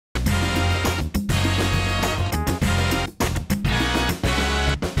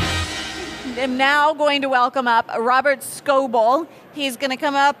am now going to welcome up Robert Scoble. He's going to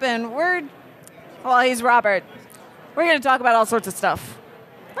come up and he's Robert. We're going to talk about all sorts of stuff.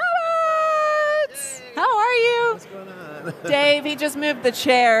 Robert! How are you? What's going on? Dave, he just moved the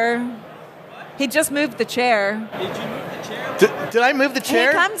chair. He just moved the chair. Did you move the chair? Did I move the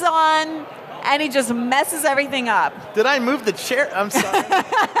chair? He comes on and he just messes everything up. Did I move the chair? I'm sorry.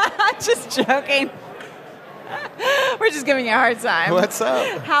 I'm just joking. We're just giving you a hard time. What's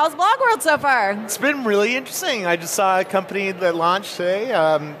up? How's Blogworld so far? It's been really interesting. I just saw a company that launched today.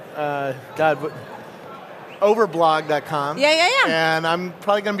 Overblog.com. Yeah. And I'm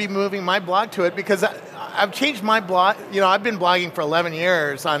probably going to be moving my blog to it because I've changed my blog. I've been blogging for 11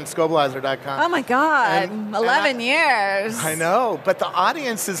 years on Scobleizer.com. Oh my God, 11 years. I know, but the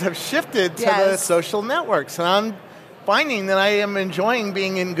audiences have shifted to the social networks. And I'm finding that I am enjoying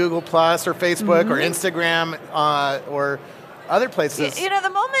being in Google Plus or Facebook or Instagram or other places. The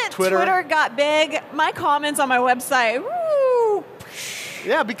moment Twitter got big, my comments on my website, woo.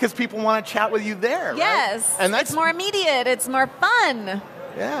 Yeah, because people want to chat with you there, yes, right? And it's more immediate. It's more fun.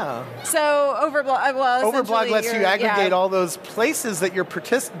 Yeah. So Overblog lets you aggregate all those places that you're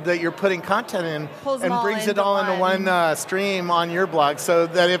putting content in and brings it all into one stream on your blog, so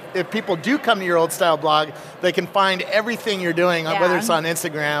that if people do come to your old style blog, they can find everything you're doing, whether it's on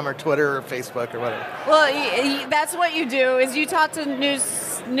Instagram or Twitter or Facebook or whatever. Well, that's what you do. Is you talk to new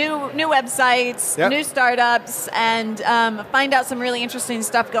websites, new startups, and find out some really interesting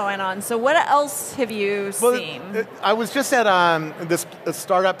stuff going on. So what else have you seen? I was just at this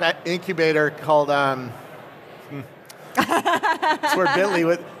startup incubator called it's where Bitly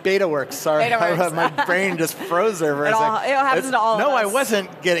with BetaWorks. Sorry, BetaWorks. My brain just froze there for a second. It happens to all of us. No, I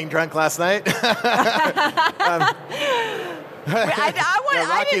wasn't getting drunk last night.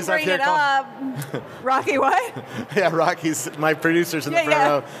 I didn't bring it up. Rocky, what? Yeah, Rocky's my producer's in the front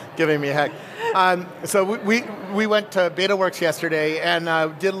row giving me a heck. So we went to BetaWorks yesterday and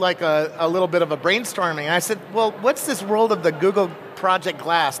did like a little bit of a brainstorming. And I said, well, what's this world of the Google Project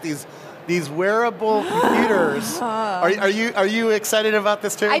Glass? These wearable computers. Are you excited about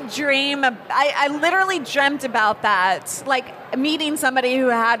this too? I literally dreamt about that, like meeting somebody who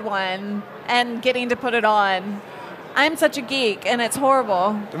had one and getting to put it on. I'm such a geek, and it's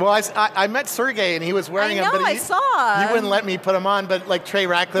horrible. Well, I met Sergey, and he was wearing them. But I saw. He wouldn't let me put them on, but like Trey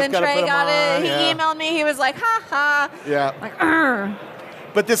Ratcliffe got to put them on. He emailed me. He was like, ha ha. Yeah. Like, Arr.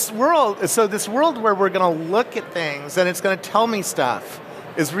 But this world where we're going to look at things, and it's going to tell me stuff,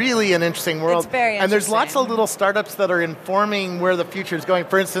 is really an interesting world. It's very interesting. And there's lots of little startups that are informing where the future is going.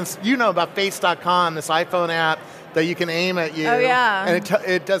 For instance, about Face.com, this iPhone app that you can aim at you. Oh, yeah. And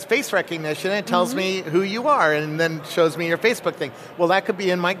it does face recognition. And it tells me who you are and then shows me your Facebook thing. Well, that could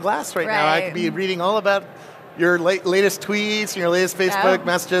be in my glass right now. I could be reading all about your latest tweets and your latest Facebook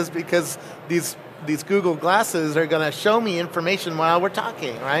messages because these Google glasses are going to show me information while we're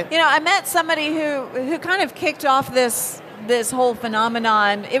talking, right? I met somebody who kind of kicked off this whole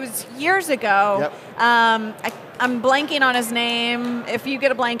phenomenon. It was years ago. Yep. I'm blanking on his name. If you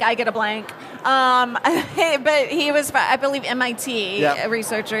get a blank, I get a blank. But he was, I believe, MIT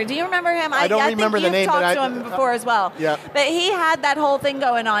researcher. Do you remember him? I don't remember the name. I think you've talked to him before as well. Yeah. But he had that whole thing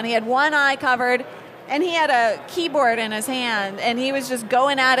going on. He had one eye covered, and he had a keyboard in his hand, and he was just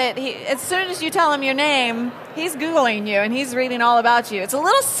going at it. As soon as you tell him your name, he's Googling you, and he's reading all about you. It's a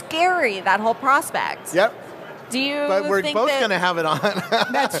little scary, that whole prospect. Yep. But we're both going to have it on.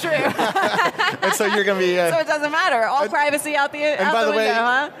 That's true. And so you're going to be... so it doesn't matter. All privacy out the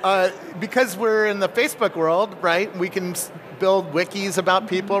window, huh? Because we're in the Facebook world, right, we can build wikis about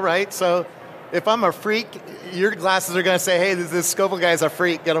people, right? So if I'm a freak, your glasses are going to say, hey, this Scoble guy's a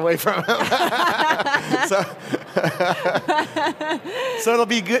freak. Get away from him. So it'll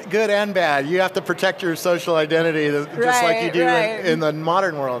be good and bad. You have to protect your social identity just like you do in the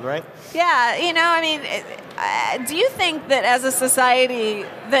modern world, right? Yeah, do you think that as a society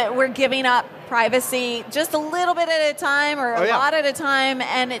that we're giving up privacy just a little bit at a time or a lot at a time,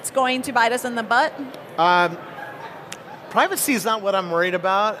 and it's going to bite us in the butt? Privacy is not what I'm worried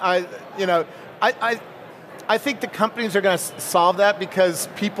about. I think the companies are going to solve that because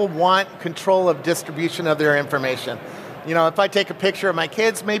people want control of distribution of their information. If I take a picture of my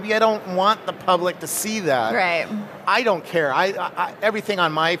kids, maybe I don't want the public to see that. Right. I don't care. Everything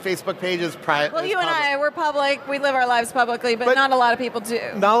on my Facebook page is private. Well, you and I, we're public. We live our lives publicly, but not a lot of people do.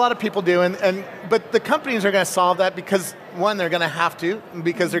 Not a lot of people do. But the companies are going to solve that because, one, they're going to have to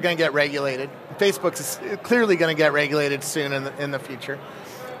because they're going to get regulated. Facebook is clearly going to get regulated soon in the future.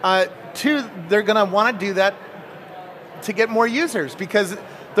 Two, they're going to want to do that to get more users because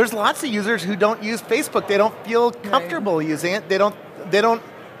there's lots of users who don't use Facebook. They don't feel comfortable using it. They don't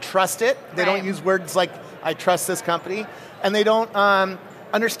trust it. They don't use words like, I trust this company. And they don't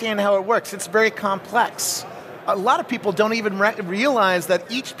understand how it works. It's very complex. A lot of people don't even realize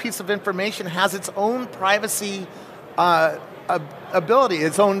that each piece of information has its own privacy ability,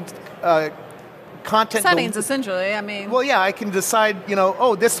 its own content settings, essentially. I mean, well, yeah, I can decide.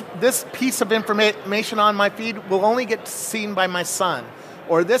 This piece of information on my feed will only get seen by my son,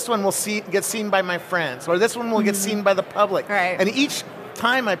 or this one will get seen by my friends, or this one will get seen by the public. Right. And each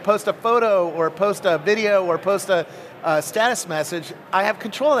time I post a photo, or post a video, or post a status message, I have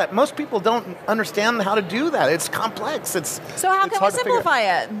control of that. Most people don't understand how to do that. It's complex. So how can we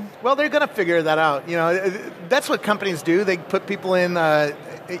simplify it? Well, they're going to figure that out. That's what companies do. They put people in eye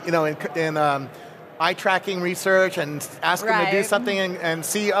tracking research and ask them to do something and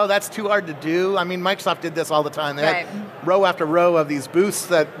see, that's too hard to do. I mean, Microsoft did this all the time. They had row after row of these booths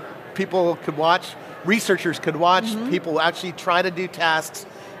that people could watch, researchers could watch, people actually try to do tasks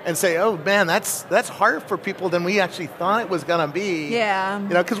and say, oh man, that's harder for people than we actually thought it was going to be. Yeah.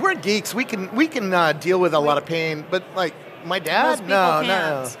 Because we're geeks, we can deal with a lot of pain, but like my dad,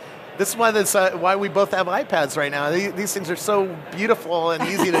 no. This is why we both have iPads right now. These things are so beautiful and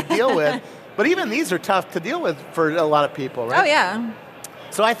easy to deal with. But even these are tough to deal with for a lot of people, right? Oh, yeah.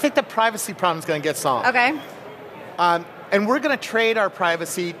 So I think the privacy problem is going to get solved. Okay. And we're going to trade our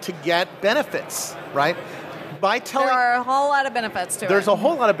privacy to get benefits, right? There are a whole lot of benefits to it. There's a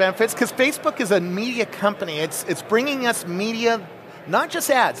whole lot of benefits because Facebook is a media company. It's bringing us media, not just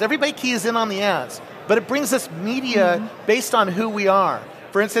ads. Everybody keys in on the ads. But it brings us media based on who we are.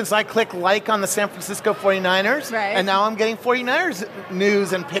 For instance, I click like on the San Francisco 49ers, and now I'm getting 49ers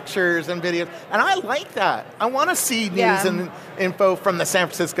news and pictures and videos. And I like that. I want to see news and info from the San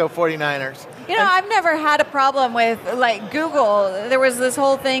Francisco 49ers. I've never had a problem with, like, Google. There was this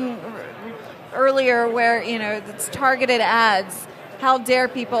whole thing earlier where, it's targeted ads. How dare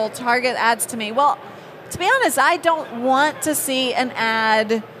people target ads to me? Well, to be honest, I don't want to see an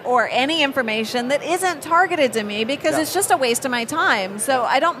ad or any information that isn't targeted to me because it's just a waste of my time. So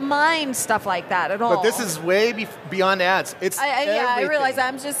I don't mind stuff like that at all. But this is way beyond ads. It's I realize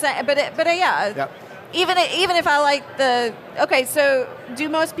that. I'm just saying, but even if I like so do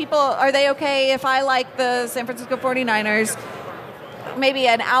most people, are they okay if I like the San Francisco 49ers, maybe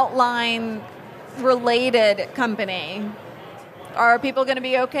an outline related company? Are people going to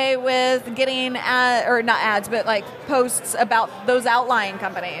be okay with getting not ads, but like posts about those outlying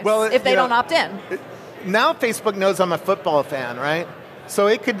companies if they don't opt in? Now Facebook knows I'm a football fan, right? So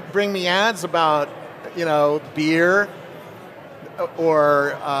it could bring me ads about, beer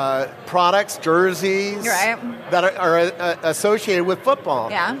or products, jerseys that are associated with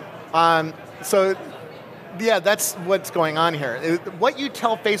football. Yeah. That's what's going on here. What you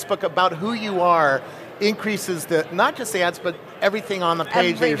tell Facebook about who you are increases not just the ads, but everything on the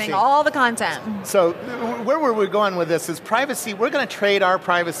page that you're seeing. All the content. So where were we going with this is privacy. We're going to trade our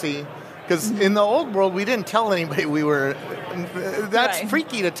privacy because in the old world, we didn't tell anybody we were. That's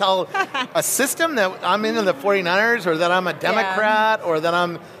freaky to tell a system that I'm into the 49ers or that I'm a Democrat or that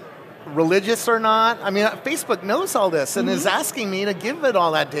I'm religious or not. I mean, Facebook knows all this and is asking me to give it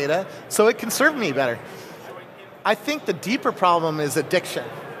all that data so it can serve me better. I think the deeper problem is addiction.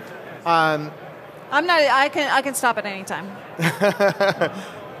 I can stop at any time.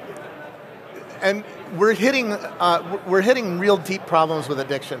 And we're hitting real deep problems with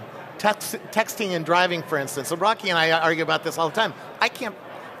addiction. Texting and driving, for instance. So Rocky and I argue about this all the time.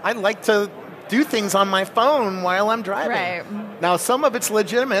 I like to do things on my phone while I'm driving. Right. Now, some of it's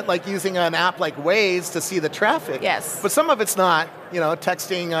legitimate, like using an app like Waze to see the traffic. Yes. But some of it's not.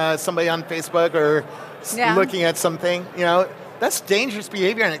 Texting somebody on Facebook or looking at something. That's dangerous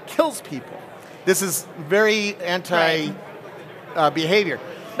behavior and it kills people. This is very anti-behavior.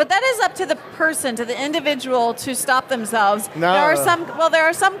 But that is up to the person, to the individual, to stop themselves. No. There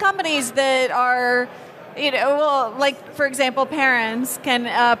are some companies that are, like, for example, parents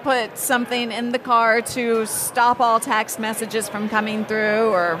can put something in the car to stop all text messages from coming through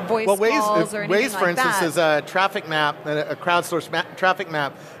or voice calls or anything Waze, for instance, is a traffic map, a crowdsourced traffic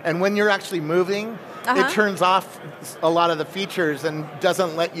map. And when you're actually moving, it turns off a lot of the features and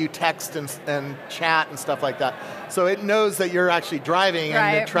doesn't let you text and chat and stuff like that. So it knows that you're actually driving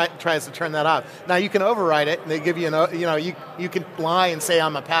and it tries to turn that off. Now you can override it, and they give you you can lie and say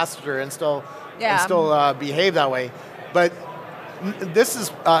I'm a passenger and still behave that way. But this is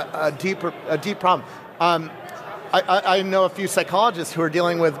a deep problem. I know a few psychologists who are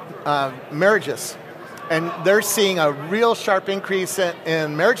dealing with marriages, and they're seeing a real sharp increase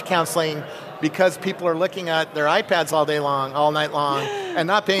in marriage counseling because people are looking at their iPads all night long, and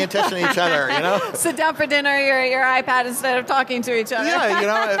not paying attention to each other, you know? Sit down for dinner, your iPad instead of talking to each other. Yeah, you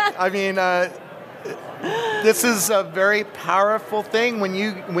know, I mean, this is a very powerful thing when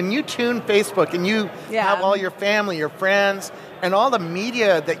you tune Facebook and you have all your family, your friends, and all the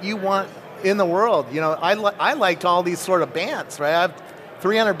media that you want in the world. You know, I liked all these sort of bands, right? I have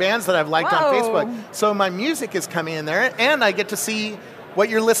 300 bands that I've liked on Facebook. So my music is coming in there, and I get to see what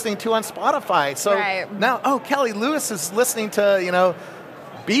you're listening to on Spotify. So now, Kelly Lewis is listening to, you know,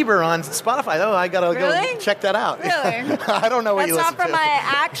 Bieber on Spotify. Oh, I gotta go check that out. Really? I don't know what you listen to. That's not from my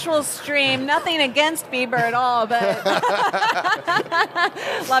actual stream. Nothing against Bieber at all, but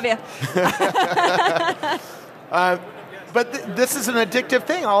love you. But this is an addictive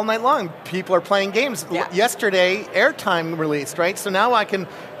thing all night long. People are playing games. Yesterday, Airtime released, right? So now I can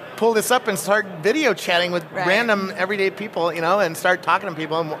pull this up and start video chatting with random everyday people, you know, and start talking to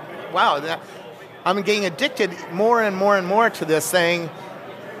people. And wow, I'm getting addicted more and more and more to this thing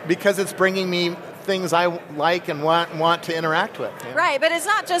because it's bringing me things I like and want to interact with. You know? Right, but it's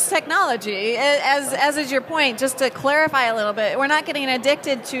not just technology. As is your point, just to clarify a little bit, we're not getting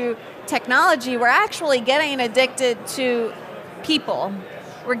addicted to technology. We're actually getting addicted to people.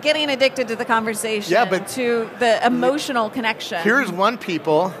 We're getting addicted to the conversation, to the emotional connection. Here's one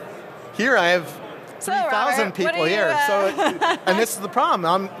people. Here I have 3,000 people here. So, and this is the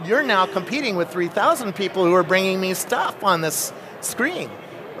problem. You're now competing with 3,000 people who are bringing me stuff on this screen.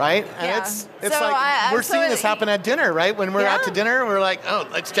 Right? And it's like we're seeing this happen at dinner, right? When we're out to dinner, we're like, oh,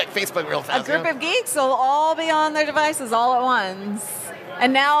 let's check Facebook real fast. A group of geeks will all be on their devices all at once.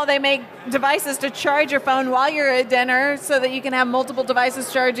 And now they make devices to charge your phone while you're at dinner so that you can have multiple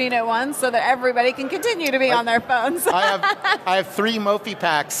devices charging at once so that everybody can continue to be on their phones. I have 3 Mophie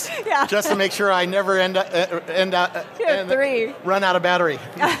packs just to make sure I never run out of battery.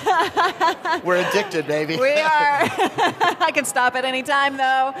 We're addicted, baby. We are. I can stop at any time,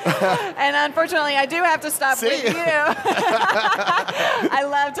 though. And unfortunately, I do have to stop with you. I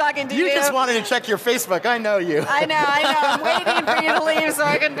love talking to you. You just wanted to check your Facebook. I know you. I know. I'm waiting for you to leave so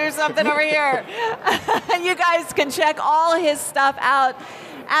I can do something over here. You guys can check all his stuff out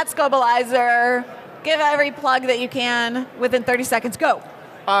at Scobleizer. Give every plug that you can within 30 seconds. Go.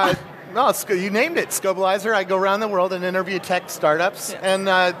 No, you named it, Scobleizer. I go around the world and interview tech startups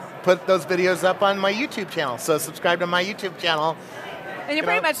and put those videos up on my YouTube channel. So subscribe to my YouTube channel. And you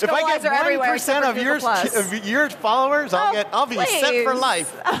pretty much Scobleizer everywhere. If I get 1% of your followers, I'll be set for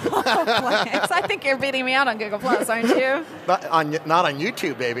life. I think you're beating me out on Google Plus, aren't you? Not on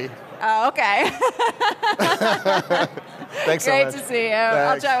YouTube, baby. Oh, okay. Thanks so much. Great to see you. Thanks.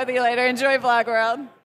 I'll chat with you later. Enjoy Blogworld.